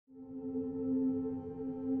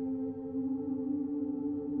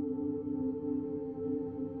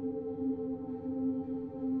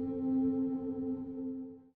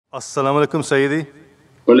Assalamu alaikum Sayyidi.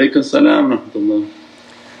 Walaikum salam rahmatullah.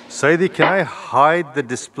 Sayyidi, can I hide the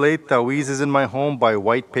displayed ta'weezes in my home by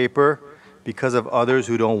white paper because of others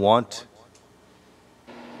who don't want?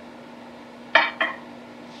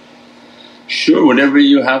 Sure, whatever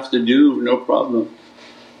you have to do, no problem.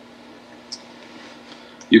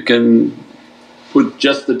 You can put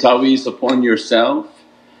just the ta'weez upon yourself,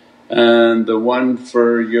 and the one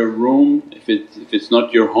for your room, if it's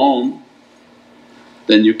not your home,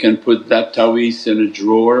 then you can put that ta'weez in a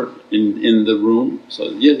drawer in the room. So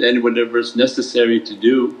yes, and whatever is necessary to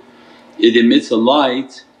do, it emits a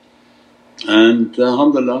light, and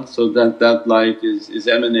alhamdulillah, so that light is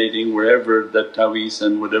emanating wherever that ta'weez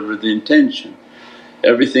and whatever the intention.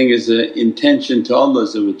 Everything is an intention to Allah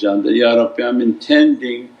that, Ya Rabbi, I'm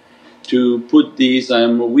intending to put these, I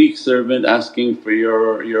am a weak servant asking for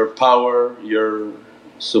your power, your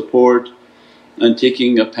support, and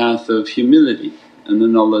taking a path of humility. And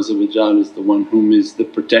then Allah is the one whom is the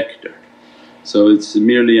protector. So it's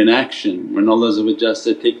merely an action. When Allah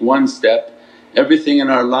said, take one step, everything in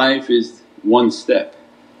our life is one step.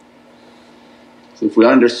 So if we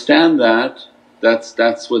understand that,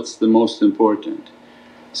 that's what's the most important.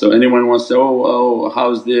 So anyone wants to, oh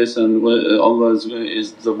how's this, and Allah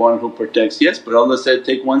is the one who protects. Yes, but Allah said,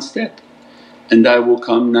 take one step and I will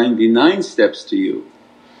come 99 steps to you.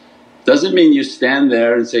 Doesn't mean you stand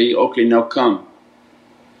there and say, okay now come.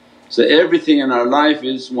 So everything in our life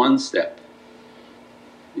is one step.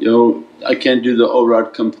 I can't do the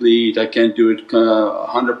awrad complete, I can't do it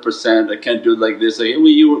 100%, I can't do it like this. Well,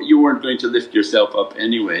 you weren't going to lift yourself up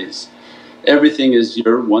anyways. Everything is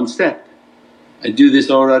your one step. I do this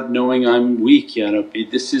awrad knowing I'm weak, Ya Rabbi,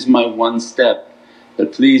 this is my one step,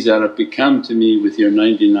 but please Ya Rabbi come to me with your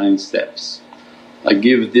 99 steps. I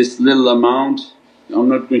give this little amount, I'm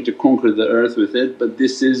not going to conquer the earth with it, but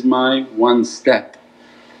this is my one step.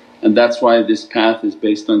 And that's why this path is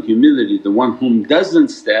based on humility. The one whom doesn't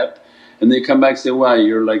step and they come back and say, why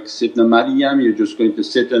you're like Sayyidina Maryam, you're just going to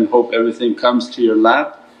sit and hope everything comes to your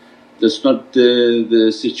lap. That's not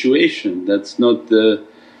the situation, that's not the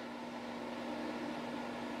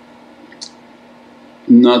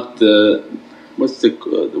what's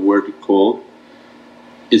the word called?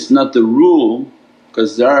 It's not the rule,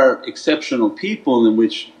 because there are exceptional people in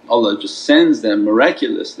which Allah just sends them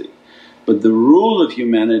miraculously. But the rule of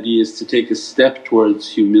humanity is to take a step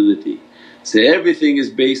towards humility. So everything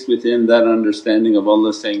is based within that understanding of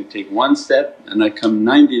Allah saying, take one step and I come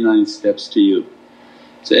 99 steps to you.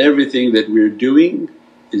 So everything that we're doing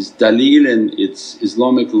is daleel and its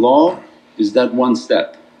Islamic law is that one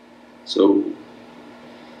step. So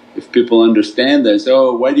if people understand that, say,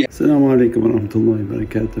 oh why do you… As-salamu alaykum wa rahmatullahi wa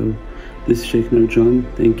barakatuh. This is Shaykh Nurjan.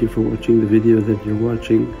 Thank you for watching the video that you're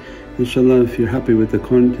watching. Inshallah, if you're happy with the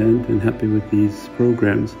content and happy with these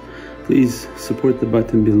programs, please support the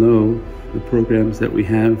button below, the programs that we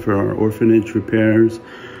have for our orphanage repairs,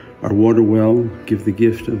 our water well, Give the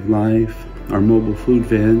Gift of Life, our mobile food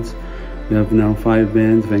vans. We have now 5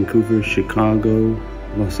 vans, Vancouver, Chicago,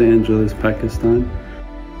 Los Angeles, Pakistan.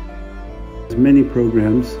 There's many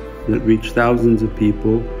programs that reach thousands of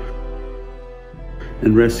people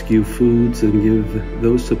and rescue foods and give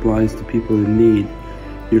those supplies to people in need.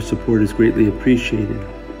 Your support is greatly appreciated.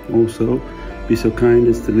 Also, be so kind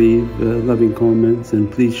as to leave loving comments and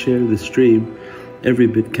please share the stream. Every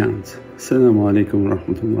bit counts. As-salamu alaykum wa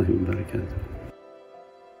rahmatullahi wa barakatuh.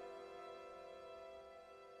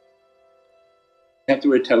 You have to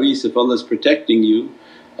wear ta'weez if Allah is protecting you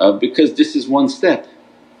because this is one step.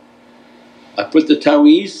 I put the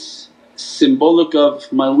ta'weez symbolic of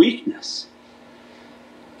my weakness,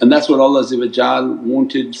 and that's what Allah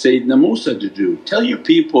wanted Sayyidina Musa to do. Tell your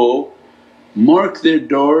people, mark their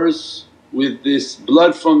doors with this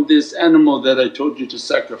blood from this animal that I told you to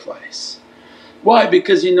sacrifice. Why?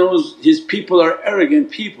 Because he knows his people are arrogant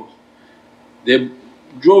people. They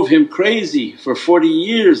drove him crazy for 40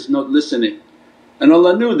 years not listening, and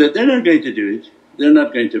Allah knew that they're not going to do it, they're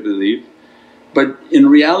not going to believe. But in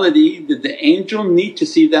reality, did the angel need to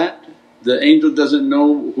see that? The angel doesn't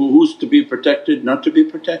know who's to be protected, not to be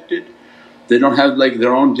protected. They don't have like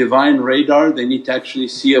their own divine radar, they need to actually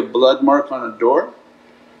see a blood mark on a door.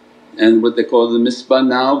 And what they call the misbah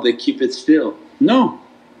now, they keep it still. No.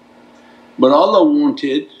 But Allah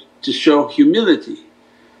wanted to show humility,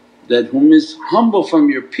 that whom is humble from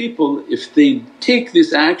your people, if they take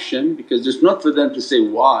this action, because it's not for them to say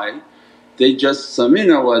why, they just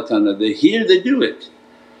samina wa atana, they hear, they do it.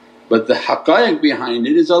 But the haqqaiq behind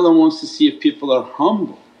it is Allah wants to see if people are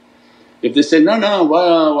humble. If they say, no,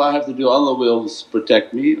 why I have to do, Allah will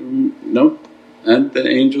protect me, nope. And the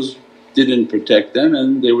angels didn't protect them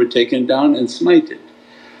and they were taken down and smited.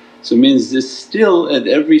 So it means this still at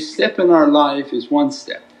every step in our life is one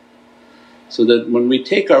step. So that when we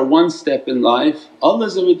take our one step in life, Allah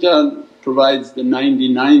provides the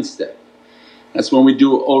 99 step. That's when we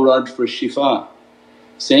do awrad for shifa.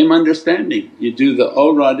 Same understanding, you do the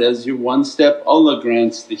awrad as your one step, Allah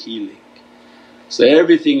grants the healing. So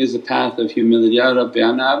everything is a path of humility. Ya Rabbi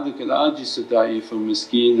ana abduka al-ajizu da'ifu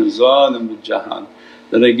miskeen zalim bil-jahal.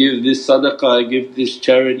 That I give this sadaqah, I give this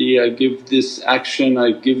charity, I give this action,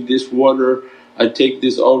 I give this water, I take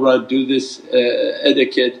this awrad, do this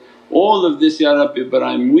etiquette. All of this, Ya Rabbi, but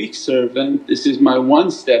I'm weak servant, this is my one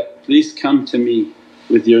step, please come to me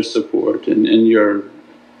with your support and your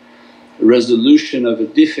resolution of a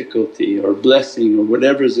difficulty or blessing or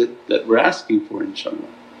whatever is it that we're asking for, inshaAllah.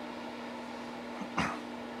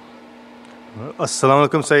 As-salamu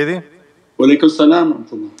alaykum Sayyidi. Wa alaykum salam wa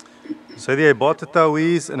rahmatullah. Sayyidi, I bought the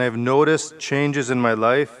taweez and I've noticed changes in my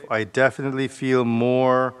life. I definitely feel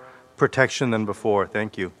more protection than before.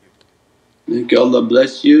 Thank you. Thank you, Allah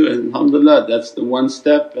bless you, and alhamdulillah that's the one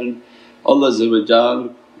step, and Allah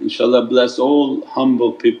inshaAllah bless all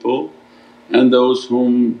humble people and those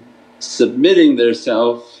whom submitting their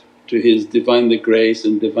self to His Divine the grace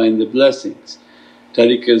and Divine the blessings.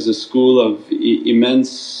 Tariqah is a school of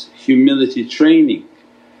immense humility training.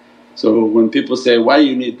 So when people say, why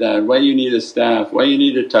you need that, why you need a staff, why you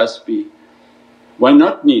need a tasbih, why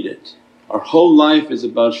not need it? Our whole life is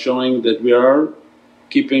about showing that we are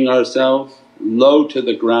keeping ourselves low to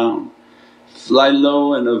the ground, fly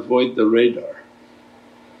low and avoid the radar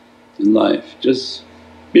in life. Just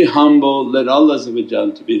be humble, let Allah to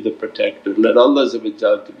be the protector, let Allah to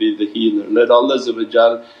be the healer, let Allah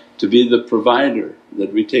to be the provider.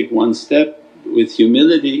 That we take one step with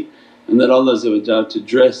humility and let Allah to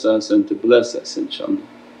dress us and to bless us, inshaAllah,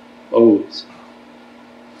 always.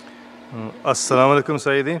 As-salamu alaykum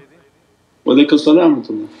Sayyidi. Wa alaykum salam wa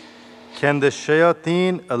rahmatullah. Can the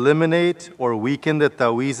shayateen eliminate or weaken the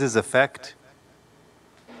taweez's effect?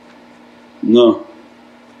 No.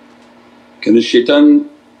 Can the shaitan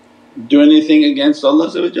do anything against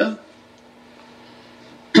Allah?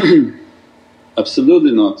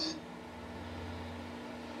 Absolutely not.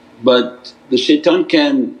 But the shaitan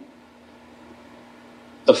can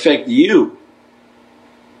affect you,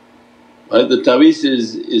 right? The taweez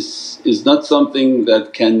is not something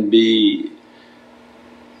that can be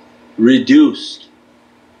reduced,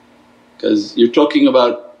 because you're talking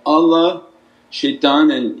about Allah, shaitan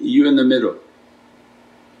and you in the middle.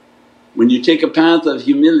 When you take a path of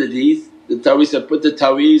humility, the taweez, I put the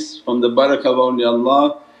taweez from the barakah of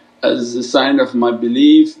awliyaullah as a sign of my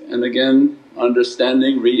belief, and again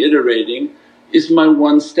understanding, reiterating, is my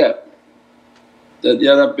one step. That,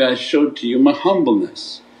 Ya Rabbi, I showed to you my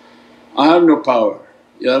humbleness, I have no power,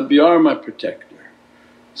 Ya Rabbi you are my protector.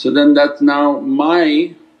 So then that's now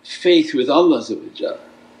my faith with Allah.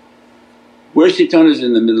 Where shaitan is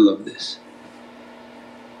in the middle of this.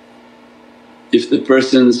 If the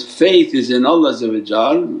person's faith is in Allah,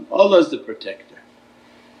 Allah is the protector.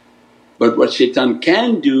 But what shaitan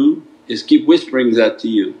can do is keep whispering that to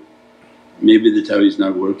you, maybe the taweez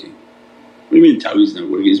not working. What do you mean taweez not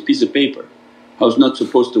working? It's a piece of paper, how it's not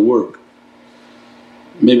supposed to work.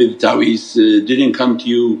 Maybe the taweez didn't come to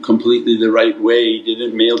you completely the right way,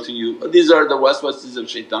 didn't mail to you. These are the waswases of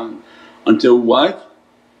shaitan. Until what?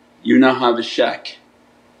 You now have a shak.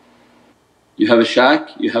 You have a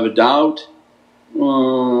shak, you have a doubt,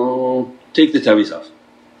 take the taweez off.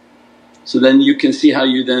 So then you can see how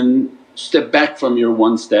you then step back from your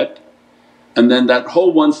one step, and then that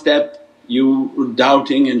whole one step you were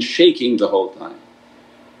doubting and shaking the whole time.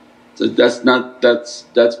 So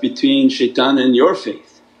that's between shaitan and your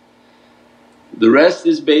faith. The rest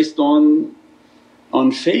is based on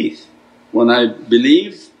faith. When I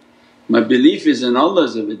believe, my belief is in Allah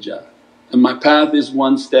and my path is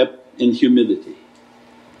one step in humility.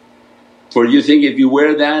 For you think if you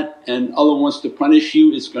wear that and Allah wants to punish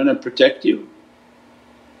you, it's going to protect you?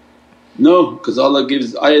 No, because Allah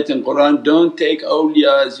gives ayat in Qur'an, don't take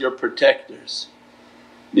awliya as your protectors.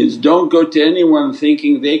 Means don't go to anyone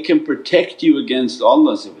thinking they can protect you against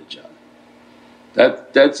Allah.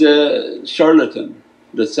 That's a charlatan.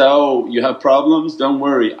 That's how you have problems, don't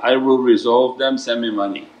worry, I will resolve them, send me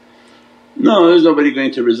money. No, there's nobody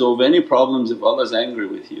going to resolve any problems if Allah's angry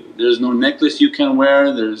with you. There's no necklace you can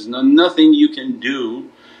wear, there's nothing you can do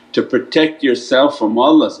to protect yourself from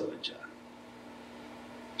Allah.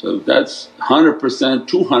 So that's 100%,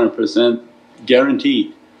 200%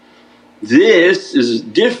 guaranteed. This is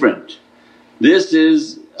different. This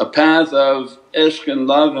is a path of ishq and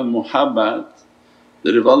love and muhabbat,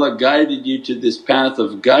 that if Allah guided you to this path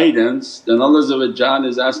of guidance, then Allah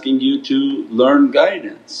is asking you to learn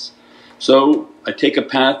guidance. So I take a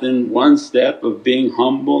path in one step of being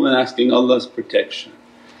humble and asking Allah's protection.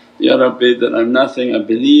 Ya Rabbi, that I'm nothing, I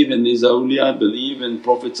believe in these awliya, I believe in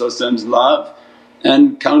Prophet's love,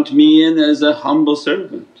 and count me in as a humble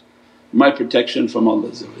servant, my protection from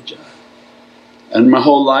Allah. And my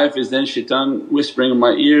whole life is then shaitan whispering in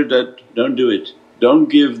my ear that, don't do it, don't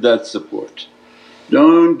give that support,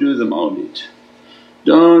 don't do the mawlid,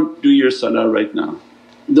 don't do your salah right now,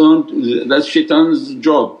 don't… That's shaitan's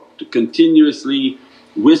job, to continuously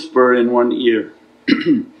whisper in one ear.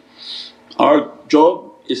 Our job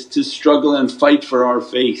is to struggle and fight for our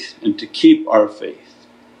faith and to keep our faith.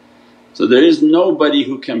 So there is nobody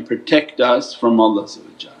who can protect us from Allah.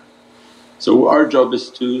 So our job is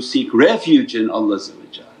to seek refuge in Allah.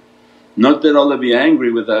 Not that Allah be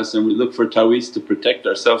angry with us and we look for ta'weez to protect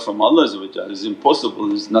ourselves from Allah. It's impossible,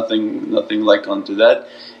 there's nothing like unto that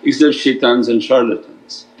except shaitans and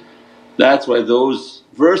charlatans. That's why those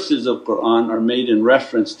verses of Qur'an are made in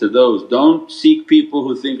reference to those. Don't seek people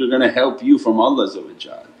who think are going to help you from Allah.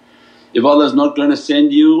 If Allah is not going to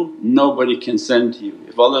send you, nobody can send you.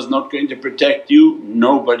 If Allah is not going to protect you,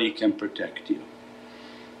 nobody can protect you.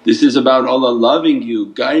 This is about Allah loving you,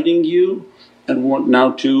 guiding you, and want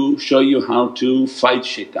now to show you how to fight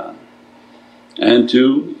shaitan and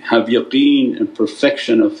to have yaqeen and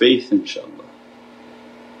perfection of faith, inshaAllah.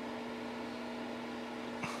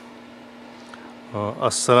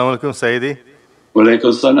 As-salamu alaykum Sayyidi. Wa alaykum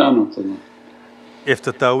as-salam. If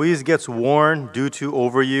the ta'weez gets worn due to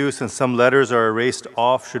overuse and some letters are erased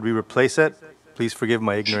off, should we replace it? Please forgive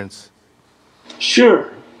my ignorance.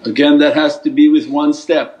 Sure, again that has to be with one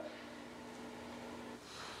step.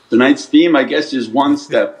 Tonight's theme I guess is one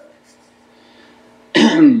step.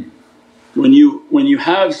 When you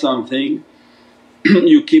have something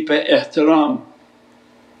you keep a ihtiram.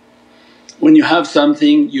 When you have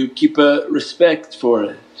something you keep a respect for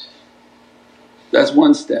it. That's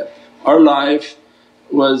one step. Our life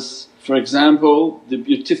was, for example, the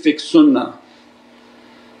beatific sunnah.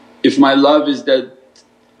 If my love is that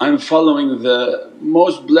I'm following the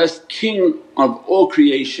most blessed king of all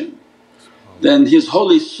creation, then his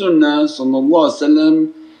holy sunnah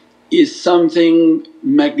is something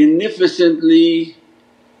magnificently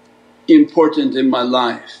important in my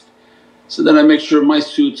life. So then I make sure my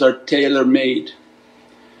suits are tailor-made,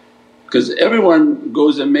 because everyone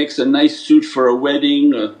goes and makes a nice suit for a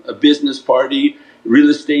wedding, a business party, real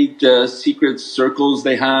estate secret circles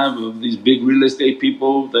they have of these big real estate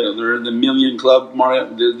people, they're in the Million Club,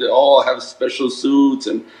 they all have special suits.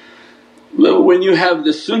 And when you have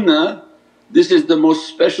the sunnah, this is the most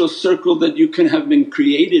special circle that you can have been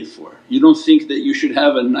created for. You don't think that you should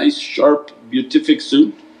have a nice sharp beatific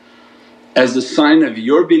suit as a sign of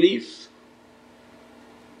your belief?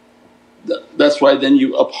 That's why then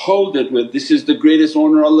you uphold it with, this is the greatest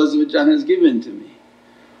honour Allah has given to me.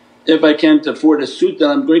 If I can't afford a suit,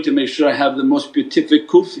 then I'm going to make sure I have the most beatific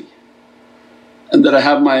kufi, and that I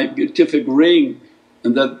have my beatific ring,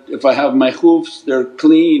 and that if I have my hoofs they're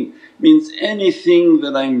clean. Means anything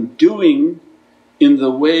that I'm doing in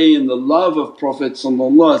the way, in the love of Prophet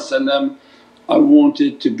I want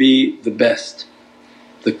it to be the best,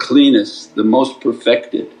 the cleanest, the most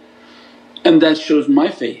perfected, and that shows my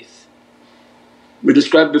faith. We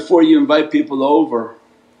described before, you invite people over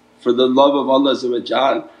for the love of Allah,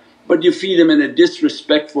 but you feed them in a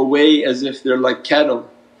disrespectful way as if they're like cattle.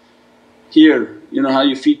 Here, you know how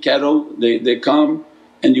you feed cattle, they come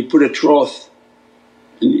and you put a trough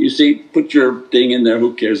and you say, put your thing in there,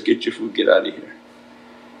 who cares, get your food, get out of here.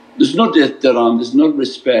 There's no ihtiram, there's no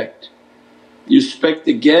respect. You respect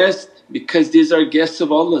the guest because these are guests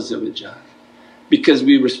of Allah, because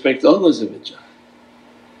we respect Allah.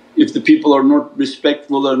 If the people are not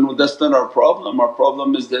respectful or no, that's not our problem. Our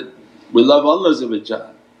problem is that we love Allah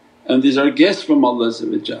and these are guests from Allah.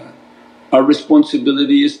 Our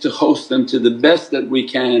responsibility is to host them to the best that we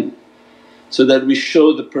can, so that we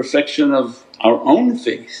show the perfection of our own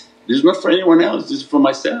faith. This is not for anyone else, this is for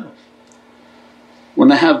myself.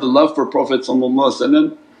 When I have the love for Prophet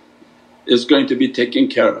it's going to be taken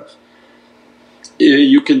care of.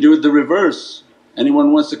 You can do it the reverse.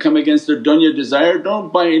 Anyone wants to come against their dunya desire,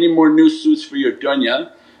 don't buy any more new suits for your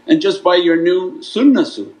dunya and just buy your new sunnah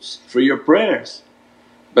suits for your prayers.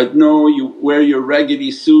 But no, you wear your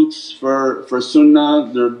raggedy suits for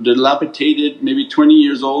sunnah, they're dilapidated, maybe 20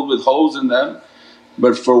 years old with holes in them.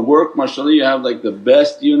 But for work, mashaAllah, you have like the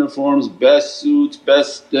best uniforms, best suits,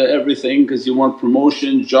 best everything, because you want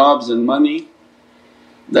promotion, jobs and money.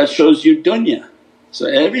 That shows you dunya. So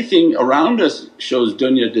everything around us shows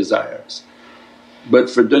dunya desires. But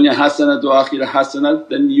for dunya hasanat wa akhirah hasanat,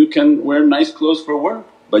 then you can wear nice clothes for work,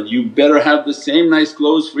 but you better have the same nice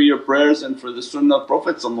clothes for your prayers and for the sunnah of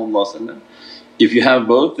Prophet. If you have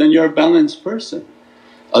both, then you're a balanced person.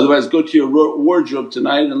 Otherwise go to your wardrobe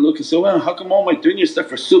tonight and look and say, well, how come all my dunya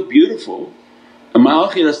stuff are so beautiful and my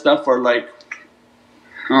akhirah stuff are like,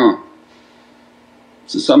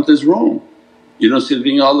 so something's wrong. You don't see the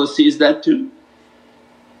thing Allah sees that too?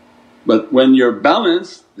 But when you're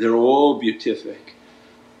balanced, they're all beatific.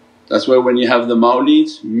 That's why when you have the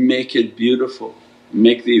mawlids, make it beautiful,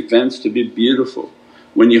 make the events to be beautiful.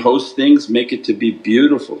 When you host things, make it to be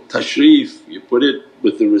beautiful. Tashrif, you put it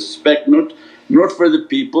with the respect, not for the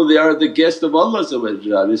people, they are the guest of Allah,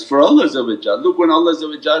 it's for Allah. Look, when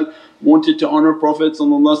Allah wanted to honour Prophet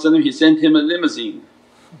He sent him a limousine,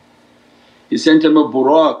 He sent him a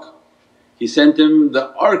buraq, He sent him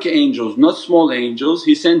the archangels, not small angels,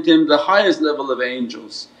 He sent him the highest level of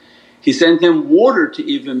angels. He sent him water to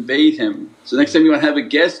even bathe him. So next time you want to have a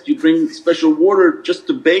guest, you bring special water just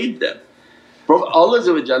to bathe them. Prophet Allah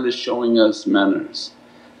is showing us manners.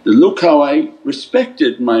 Look how I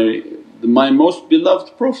respected my most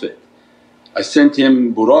beloved Prophet. I sent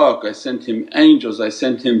him buraq, I sent him angels, I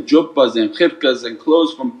sent him jubbas and khirkas and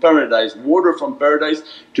clothes from paradise, water from paradise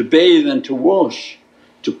to bathe and to wash,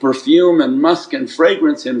 to perfume and musk and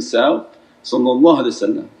fragrance himself.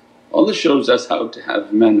 Allah shows us how to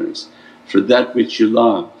have manners for that which you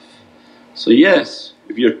love. So yes,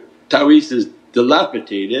 if your ta'weez is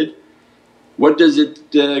dilapidated, what does it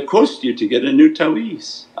cost you to get a new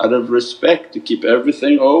ta'weez? Out of respect, to keep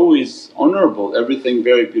everything always honourable, everything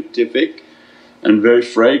very beatific and very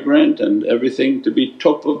fragrant and everything to be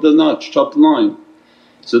top of the notch, top line,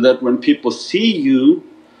 so that when people see you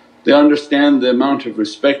they understand the amount of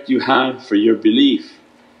respect you have for your belief.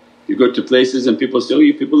 You go to places and people say, oh,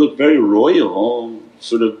 you people look very royal, all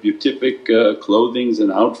sort of beatific clothings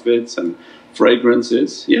and outfits and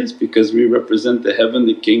fragrances. Yes, because we represent the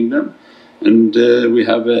heavenly kingdom and we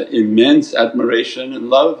have an immense admiration and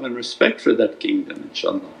love and respect for that kingdom,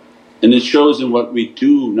 inshaAllah. And it shows in what we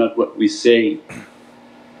do, not what we say.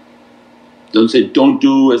 Don't say, don't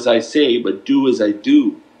do as I say but do as I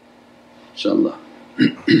do, inshaAllah.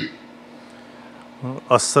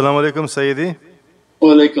 As-salamu alaykum Sayyidi.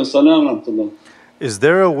 Wa alaykum salam wa rahmatullah. Is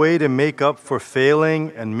there a way to make up for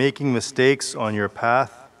failing and making mistakes on your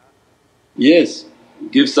path? Yes,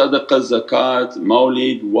 give sadaqah, zakat,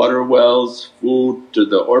 mawlid, water wells, food to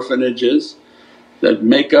the orphanages that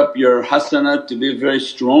make up your hasanat to be very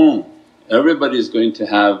strong. Everybody is going to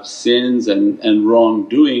have sins and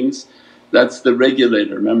wrongdoings. That's the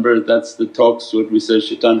regulator. Remember, that's the talks what we said,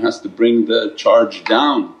 shaitan has to bring the charge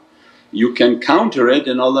down. You can counter it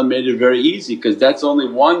and Allah made it very easy because that's only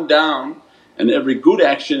 1 down and every good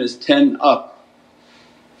action is 10 up.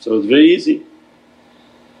 So it's very easy.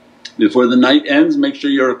 Before the night ends, make sure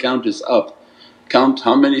your account is up. Count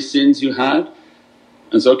how many sins you had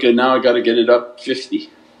and say, okay, now I got to get it up 50.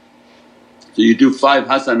 So you do 5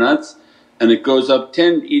 hasanats and it goes up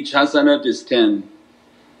 10, each hasanat is 10.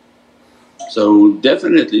 So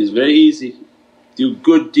definitely it's very easy. Do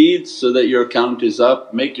good deeds so that your account is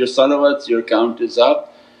up, make your salawats, your account is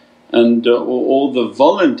up, and all the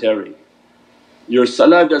voluntary. Your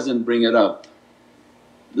salah doesn't bring it up,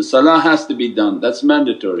 the salah has to be done, that's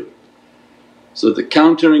mandatory. So the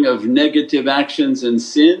countering of negative actions and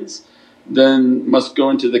sins then must go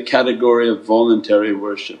into the category of voluntary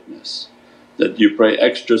worshipness. That you pray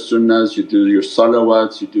extra sunnahs, you do your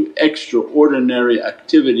salawats, you do extraordinary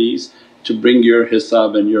activities to bring your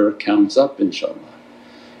hisab and your accounts up, inshaAllah.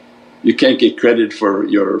 You can't get credit for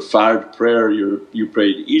your fard prayer, you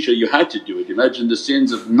prayed Isha, you had to do it. Imagine the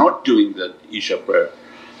sins of not doing that Isha prayer.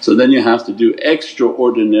 So then you have to do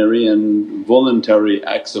extraordinary and voluntary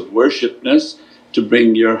acts of worshipness to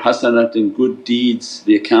bring your hasanat and good deeds,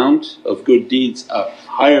 the account of good deeds up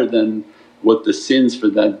higher than what the sins for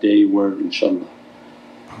that day were, inshaAllah.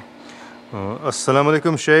 As-salamu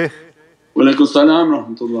alaykum Shaykh. Wa alaykum salam wa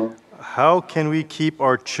rahmatullah. How can we keep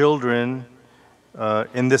our children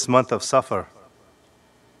in this month of Safar?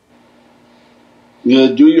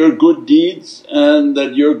 Do your good deeds and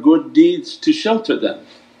that your good deeds to shelter them.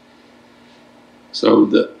 So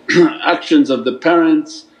the actions of the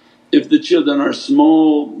parents, if the children are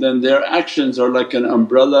small then their actions are like an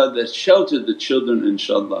umbrella that shelter the children,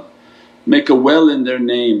 inshaAllah. Make a well in their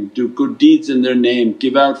name, do good deeds in their name,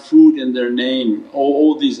 give out food in their name,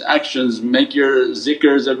 all these actions, make your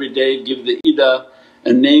zikrs every day, give the idah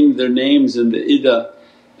and name their names in the idah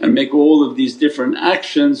and make all of these different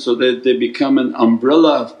actions so that they become an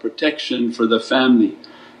umbrella of protection for the family.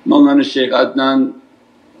 Mawlana Shaykh Adnan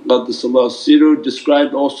Qaddasallahu Siru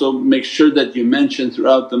described also, make sure that you mention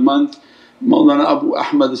throughout the month Mawlana Abu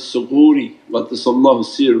Ahmad al-Sughuri Qaddasallahu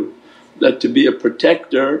Siru, that to be a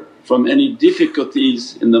protector from any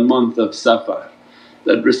difficulties in the month of Safar.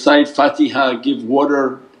 That recite Fatiha, give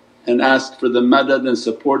water and ask for the madad and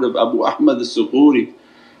support of Abu Ahmad al-Sughuri,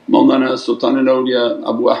 Mawlana Sultan al-Awliya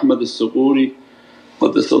Abu Ahmad al-Sughuri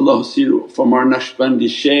Qaddasallahu Siru, from our Naqshbandi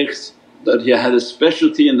shaykhs, that he had a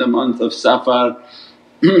specialty in the month of Safar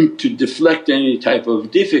to deflect any type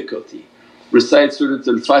of difficulty. Recite Surat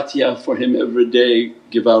al-Fatiha for him every day,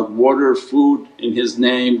 give out water, food in his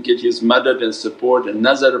name, get his madad and support and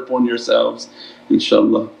nazar upon yourselves,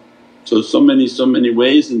 inshaAllah. So many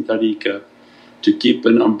ways in tariqah to keep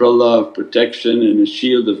an umbrella of protection and a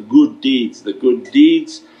shield of good deeds. The good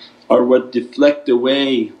deeds are what deflect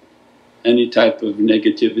away any type of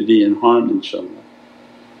negativity and harm, inshaAllah.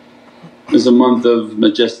 It's a month of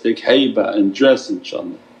majestic haybah and dress,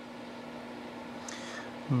 inshaAllah.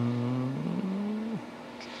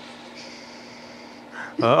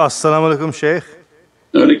 As-salamu alaykum Shaykh.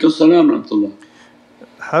 Walaikum salam rahmatullah.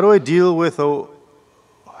 How do I deal with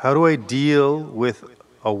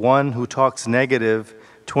a one who talks negative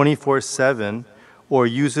 24/7 or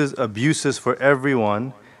uses abuses for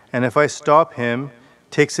everyone, and if I stop him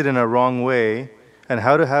takes it in a wrong way, and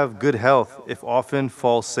how to have good health if often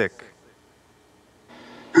fall sick?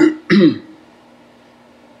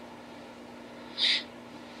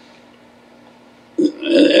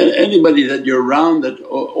 Anybody that you're around that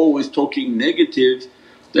always talking negative,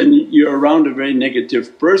 then you're around a very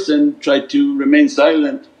negative person, try to remain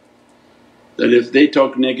silent. That if they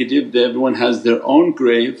talk negative, everyone has their own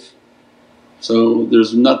grave, so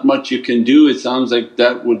there's not much you can do. It sounds like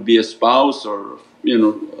that would be a spouse or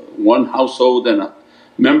one household and a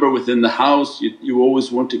member within the house. You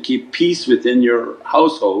always want to keep peace within your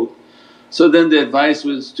household. So then the advice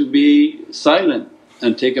was to be silent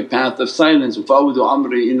and take a path of silence. وَفَوِّضُ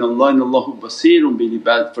أَمْرِي إِنَّ اللَّهَ إِنَّ اللَّهُ بَصِيرٌ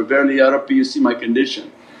بِالْعِبَادِ, for verily Ya Rabbi you see my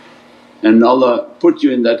condition. And Allah put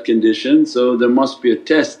you in that condition, so there must be a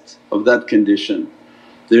test of that condition.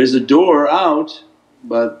 There is a door out,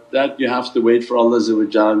 but that you have to wait for Allah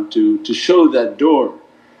to show that door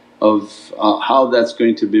of how that's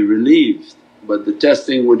going to be relieved. But the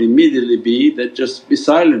testing would immediately be that just be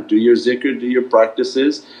silent, do your zikr, do your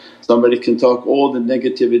practices. Somebody can talk all the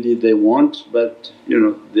negativity they want, but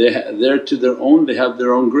they're to their own, they have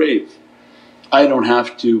their own grave. I don't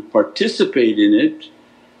have to participate in it,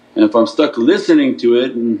 and if I'm stuck listening to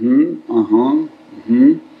it, and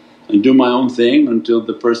do my own thing until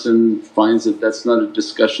the person finds that that's not a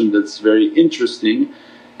discussion that's very interesting,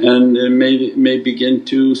 and may begin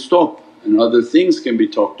to stop and other things can be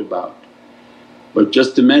talked about. But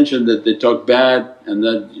just to mention that they talk bad and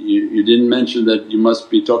that you didn't mention that you must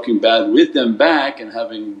be talking bad with them back and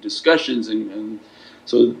having discussions, and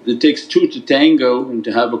so it takes two to tango and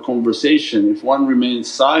to have a conversation. If one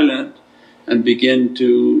remains silent and begin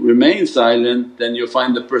to remain silent, then you'll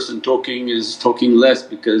find the person talking is talking less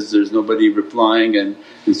because there's nobody replying and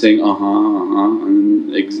saying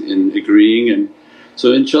and agreeing, and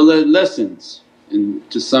so inshaAllah it lessens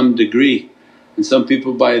to some degree. And some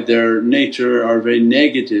people by their nature are very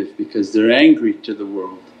negative because they're angry to the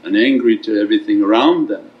world and angry to everything around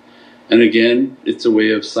them. And again it's a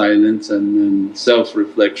way of silence and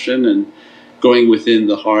self-reflection and going within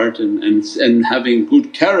the heart and having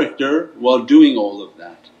good character while doing all of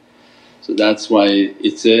that. So that's why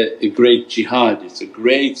it's a great jihad, it's a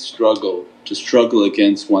great struggle to struggle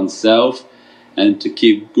against oneself and to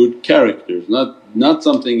keep good characters, not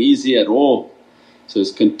something easy at all. So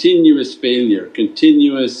it's continuous failure,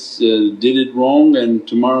 continuous did it wrong, and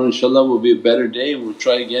tomorrow inshaAllah will be a better day and we'll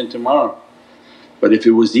try again tomorrow. But if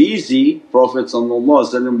it was easy, Prophet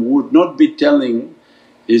would not be telling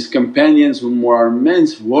his companions whom are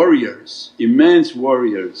immense warriors,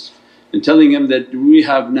 and telling him that we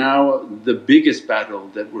have now the biggest battle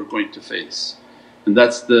that we're going to face, and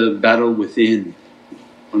that's the battle within.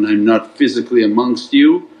 When I'm not physically amongst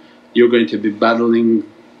you, you're going to be battling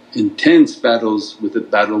intense battles with a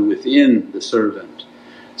battle within the servant.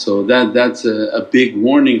 So that's a big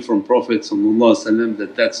warning from Prophet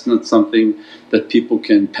that that's not something that people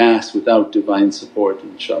can pass without Divine support,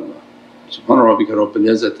 inshaAllah. Subhana rabbika rabbil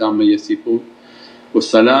izzati amma yasifoon wa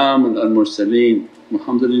salaamun al mursaleen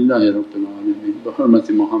walhamdulillahi rabbil alameen bi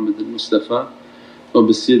hurmati Muhammadan Mustafa wa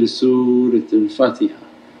bi sirri Surat al-Fatiha.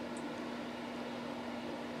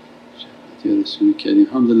 Ya Rasul Kareem.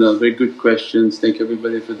 Alhamdulillah, very good questions. Thank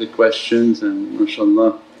everybody for the questions, and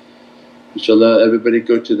mashaAllah. InshaAllah everybody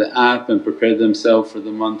go to the app and prepare themselves for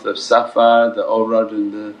the month of Safar, the awrad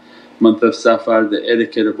and month of Safar, the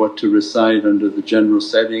etiquette of what to recite under the general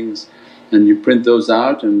settings, and you print those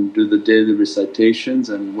out and do the daily recitations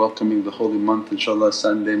and welcoming the holy month inshaAllah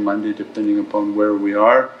Sunday, Monday depending upon where we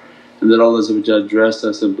are. And that Allah dress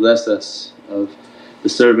us and bless us of the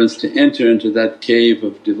servants to enter into that cave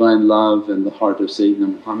of divine love in the heart of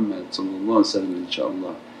Sayyidina Muhammad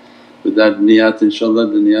inshaAllah. With that niyat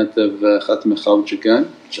inshaAllah, the niyat of Khatm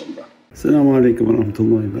Khawjagan inshaAllah. As-salamu alaykum wa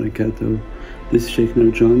rahmatullahi wa barakatuh. This is Shaykh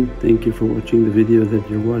Nurjan. Thank you for watching the video that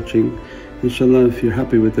you're watching. Inshallah, if you're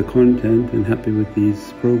happy with the content and happy with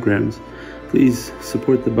these programs, please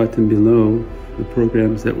support the button below, the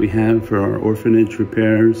programs that we have for our orphanage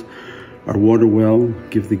repairs, our water well,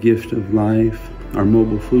 Give the Gift of Life, our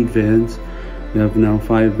mobile food vans. We have now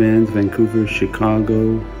 5 vans: Vancouver,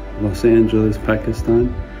 Chicago, Los Angeles,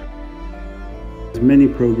 Pakistan. There's many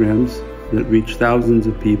programs that reach thousands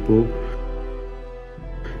of people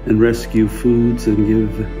and rescue foods and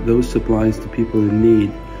give those supplies to people in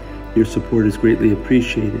need. Your support is greatly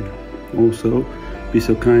appreciated. Also, be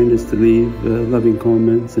so kind as to leave loving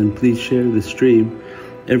comments and please share the stream.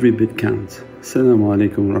 Every bit counts. As-salamu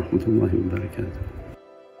alaykum wa rahmatullahi wa barakatuh.